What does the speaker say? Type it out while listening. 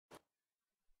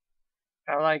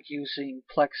I like using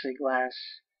plexiglass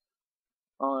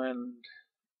on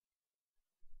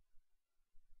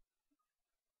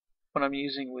when I'm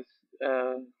using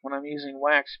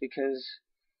wax, because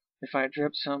if I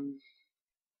drip some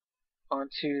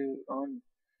onto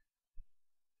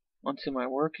onto my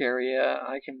work area,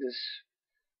 I can just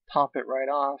pop it right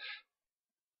off.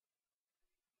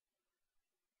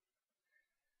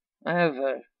 I have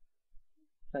a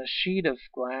sheet of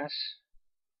glass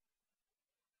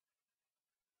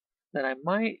that I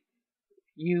might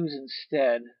use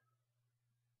instead.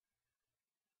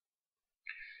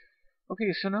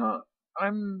 Okay, so now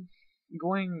I'm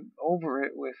going over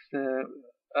it with the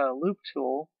loop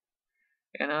tool,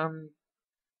 and I'm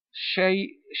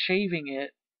shaving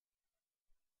it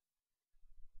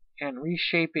and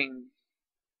reshaping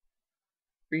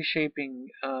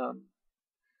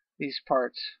these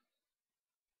parts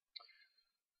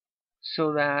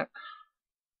so that,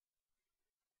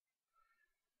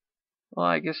 well,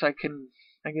 I guess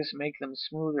make them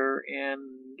smoother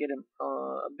and get them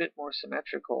a bit more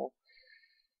symmetrical.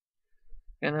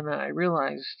 And then I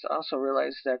also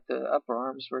realized that the upper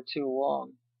arms were too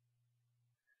long.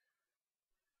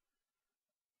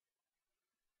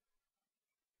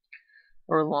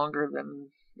 Or longer than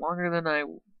I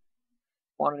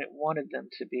wanted them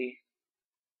to be.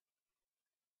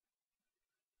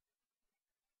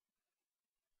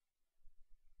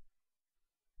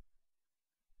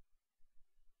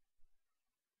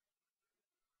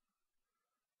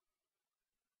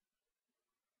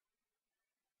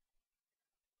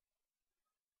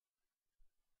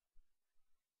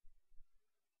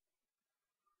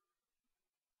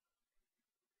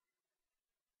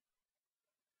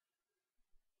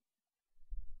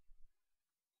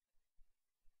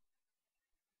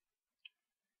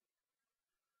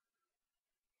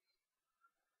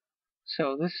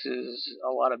 So this is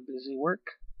a lot of busy work.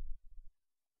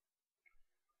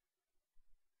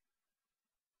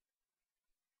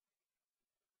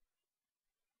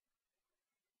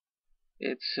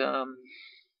 It's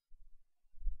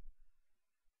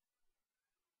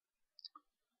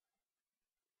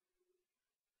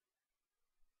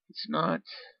not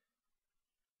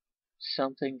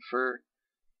something for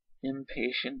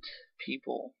impatient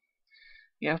people.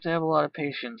 You have to have a lot of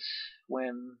patience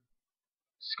when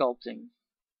sculpting.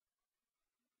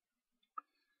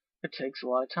 It takes a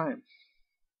lot of time.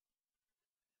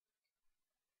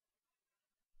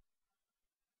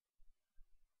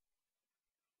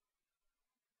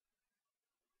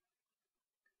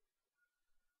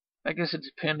 I guess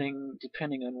it's depending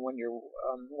on what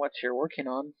you're working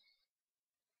on.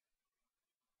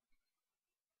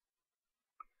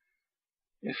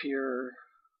 If you're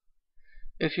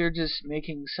just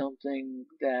making something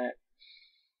that,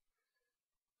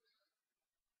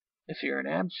 if you're an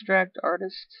abstract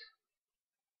artist,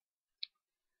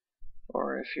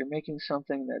 or if you're making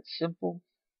something that's simple,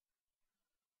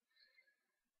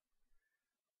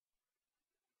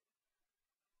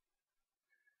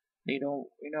 you're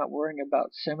not worrying about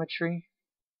symmetry.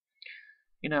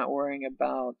 You're not worrying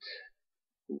about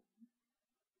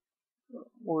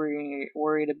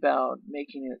worried about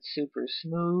making it super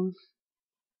smooth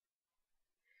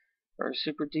or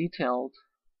super detailed,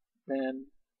 then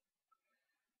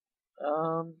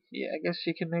yeah, I guess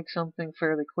you can make something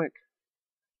fairly quick.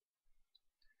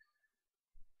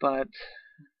 But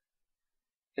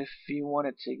if you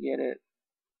wanted to get it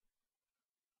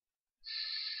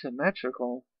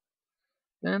symmetrical,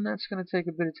 then that's going to take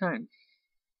a bit of time.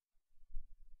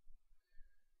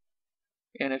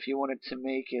 And if you wanted to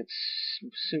make it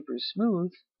super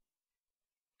smooth,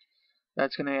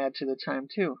 that's going to add to the time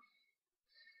too.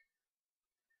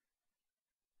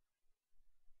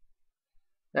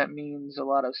 That means a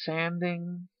lot of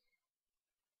sanding,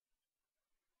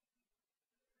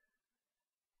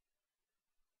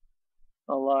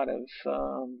 a lot of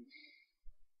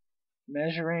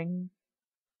measuring,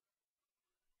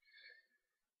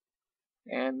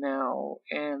 and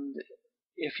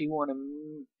if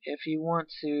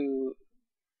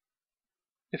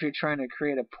you're trying to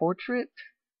create a portrait,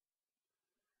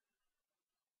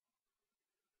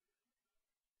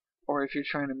 or if you're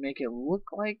trying to make it look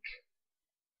like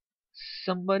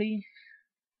somebody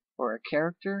or a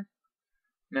character,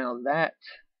 now that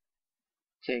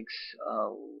takes a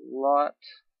lot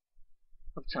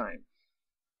of time.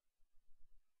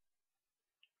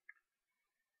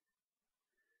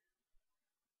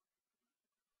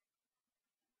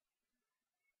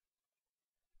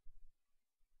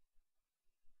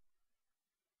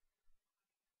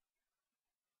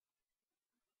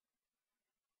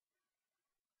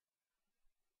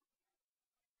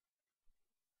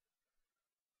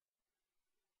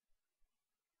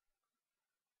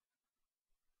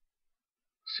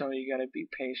 So you gotta be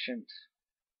patient.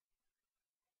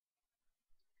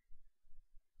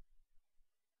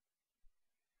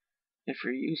 If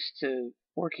you're used to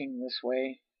working this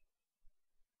way,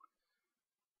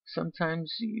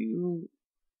 sometimes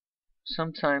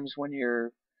when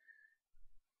you're,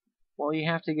 well, you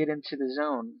have to get into the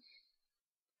zone,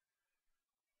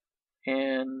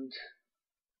 and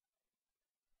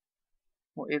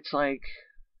well, it's like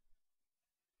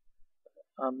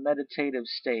a meditative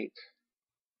state,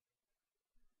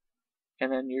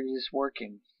 and then you're just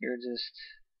working. You're just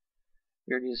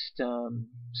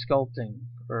sculpting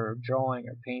or drawing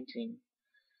or painting,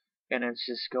 and it's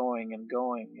just going and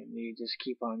going, and you just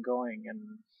keep on going,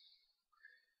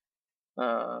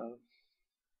 uh,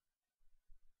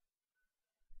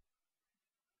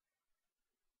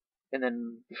 and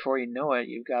then before you know it,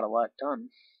 you've got a lot done.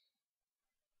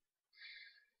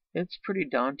 It's pretty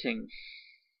daunting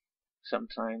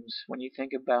sometimes when you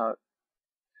think about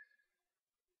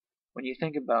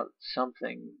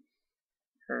something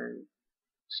or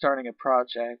starting a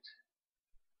project.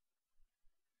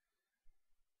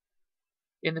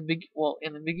 In the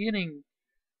beginning,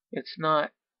 it's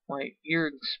not like you're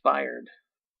inspired.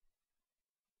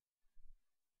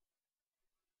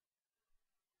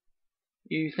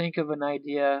 You think of an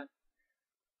idea,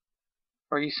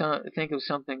 or you think of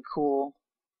something cool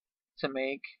to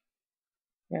make,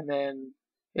 and then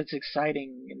it's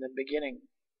exciting in the beginning.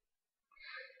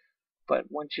 But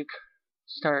once you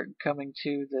start coming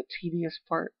to the tedious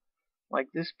part,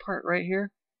 like this part right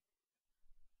here,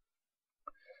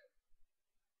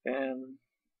 and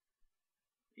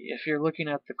if you're looking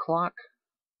at the clock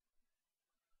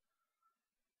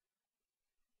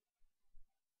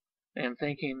and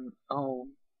thinking, oh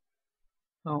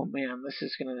man, this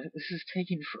is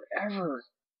taking forever.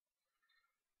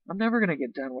 I'm never gonna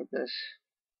get done with this.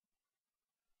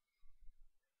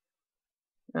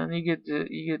 And you get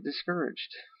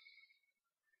discouraged.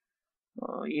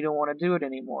 Well, you don't want to do it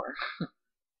anymore.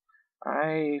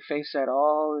 I face that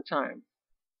all the time.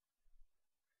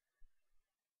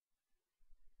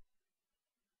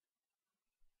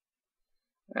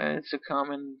 It's a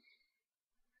common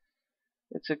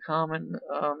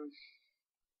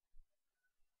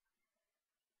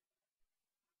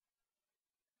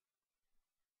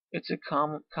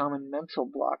common mental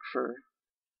block for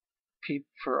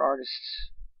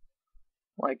artists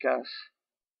like us.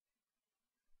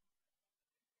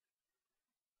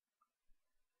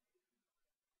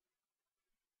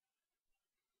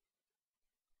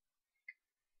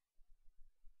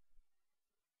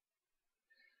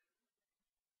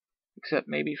 Except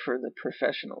maybe for the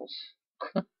professionals.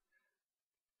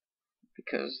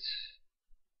 Because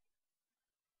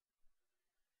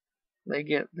they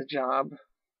get the jobs,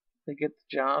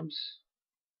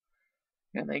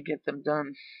 and they get them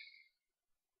done.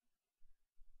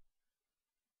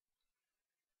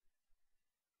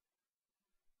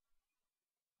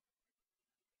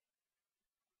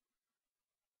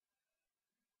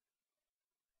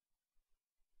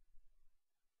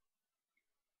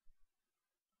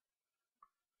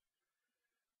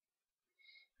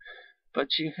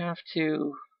 But you have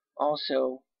to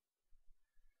also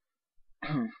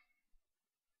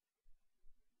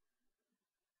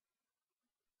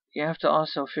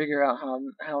figure out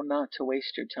how not to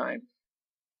waste your time.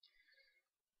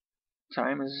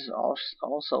 Time is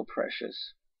also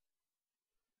precious,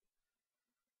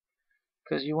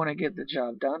 because you want to get the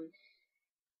job done,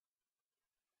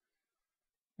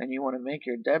 and you want to make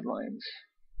your deadlines.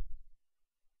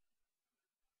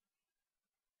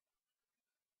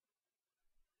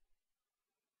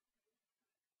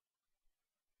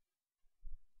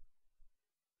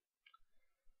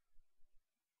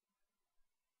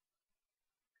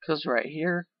 Because right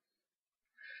here,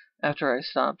 after I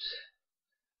stopped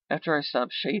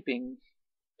shaping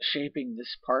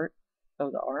this part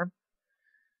of the arm,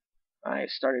 I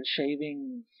started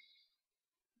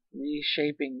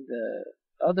reshaping the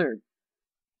other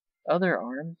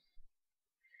arm,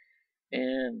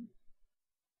 and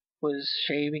was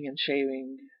shaving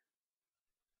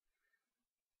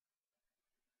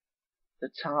the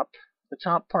top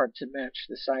part to match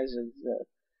the size of the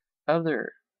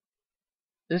other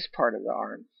this part of the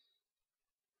arm.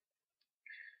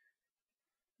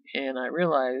 And I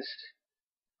realized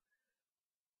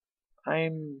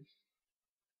I'm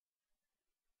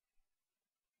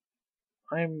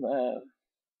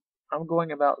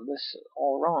going about this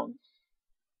all wrong.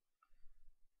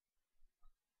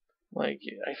 Like,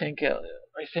 I think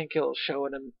it'll show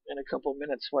in a couple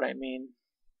minutes what I mean.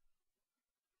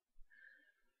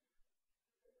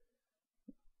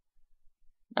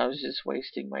 I was just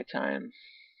wasting my time.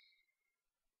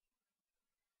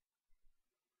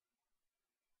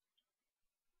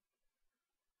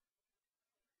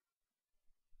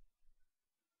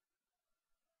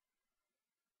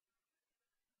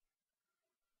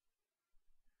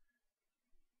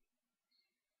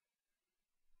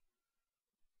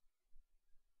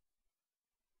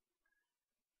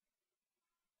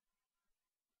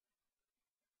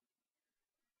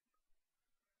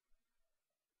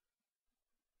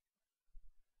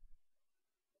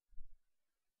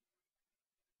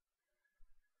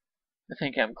 I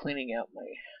think I'm cleaning out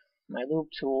my loop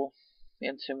tool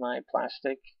into my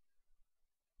plastic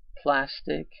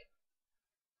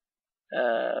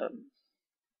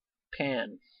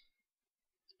pan.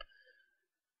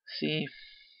 See,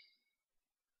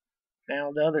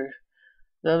 now the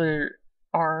other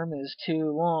arm is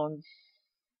too long.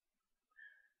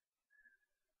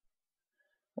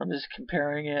 I'm just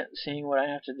comparing it, seeing what I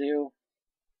have to do.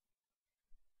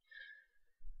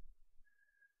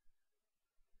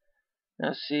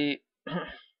 Now see, I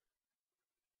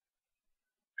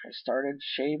started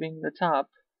shaving the top.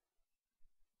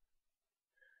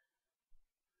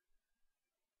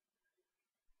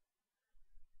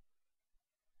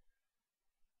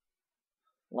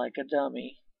 Like a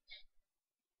dummy.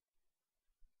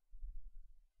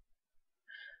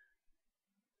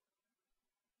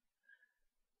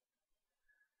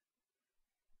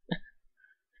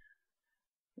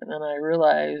 And then I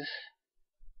realize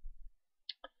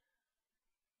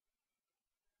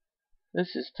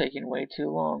this is taking way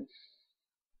too long.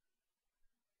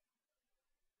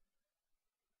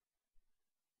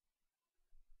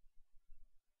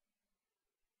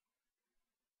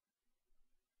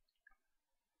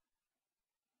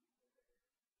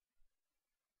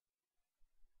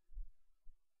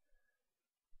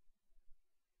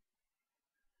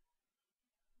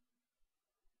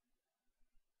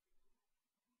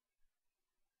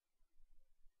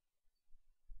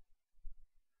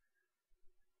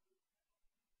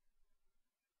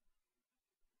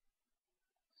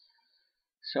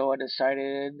 So I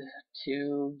decided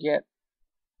to get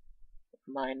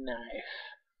my knife.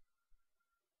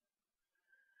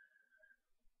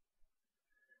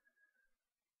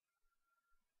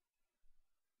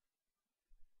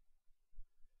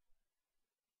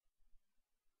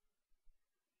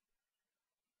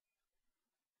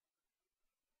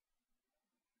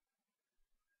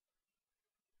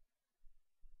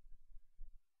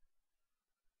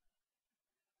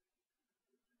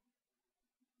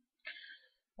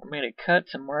 I made a cut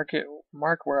to mark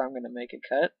where I'm going to make a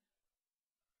cut.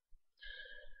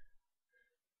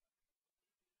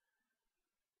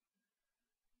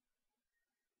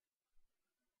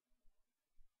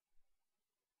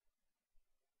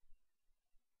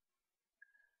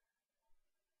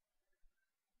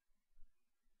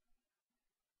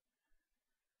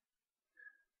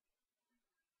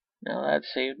 Now that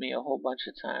saved me a whole bunch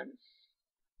of time.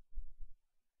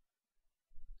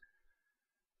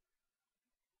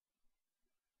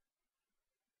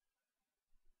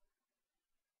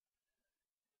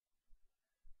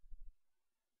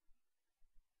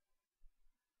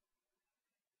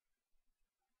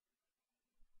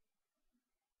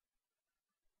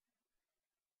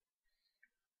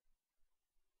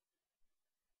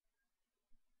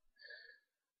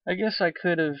 I guess I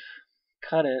could have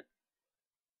cut it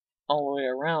all the way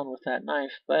around with that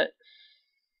knife, but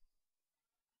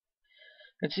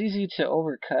it's easy to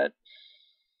overcut.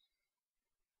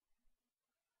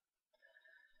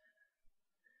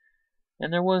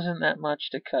 And there wasn't that much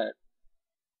to cut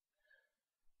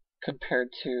compared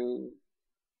to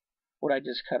what I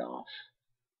just cut off.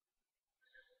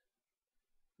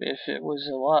 If it was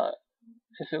a lot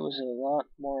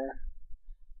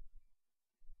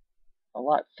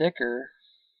thicker,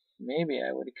 maybe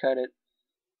I would have cut it.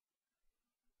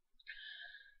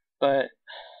 But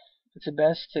it's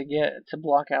best to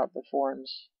block out the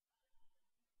forms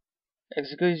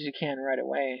as good as you can right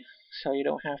away, so you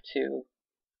don't have to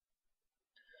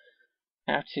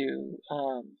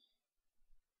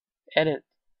edit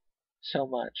so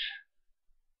much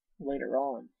later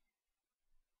on.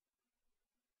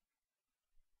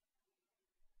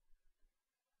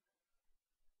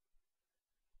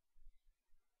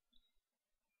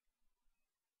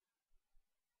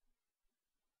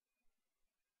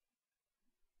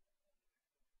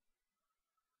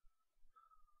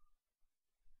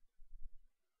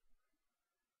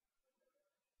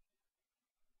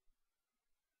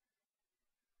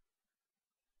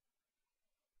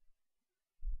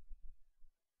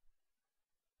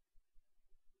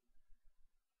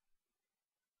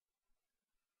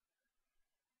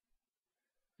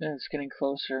 And it's getting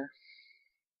closer.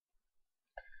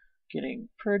 Getting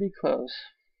pretty close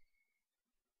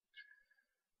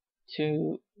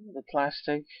to the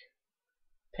plastic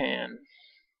pan.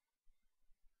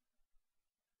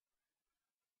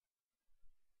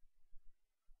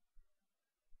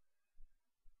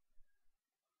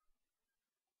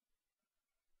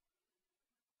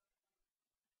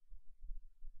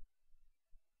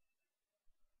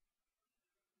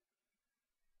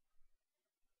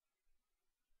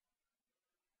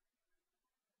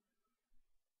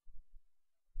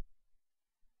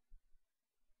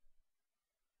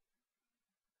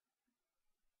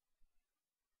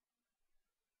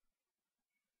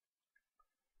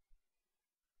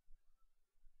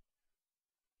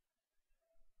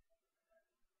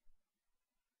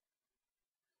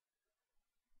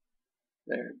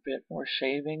 They're a bit more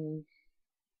shaving.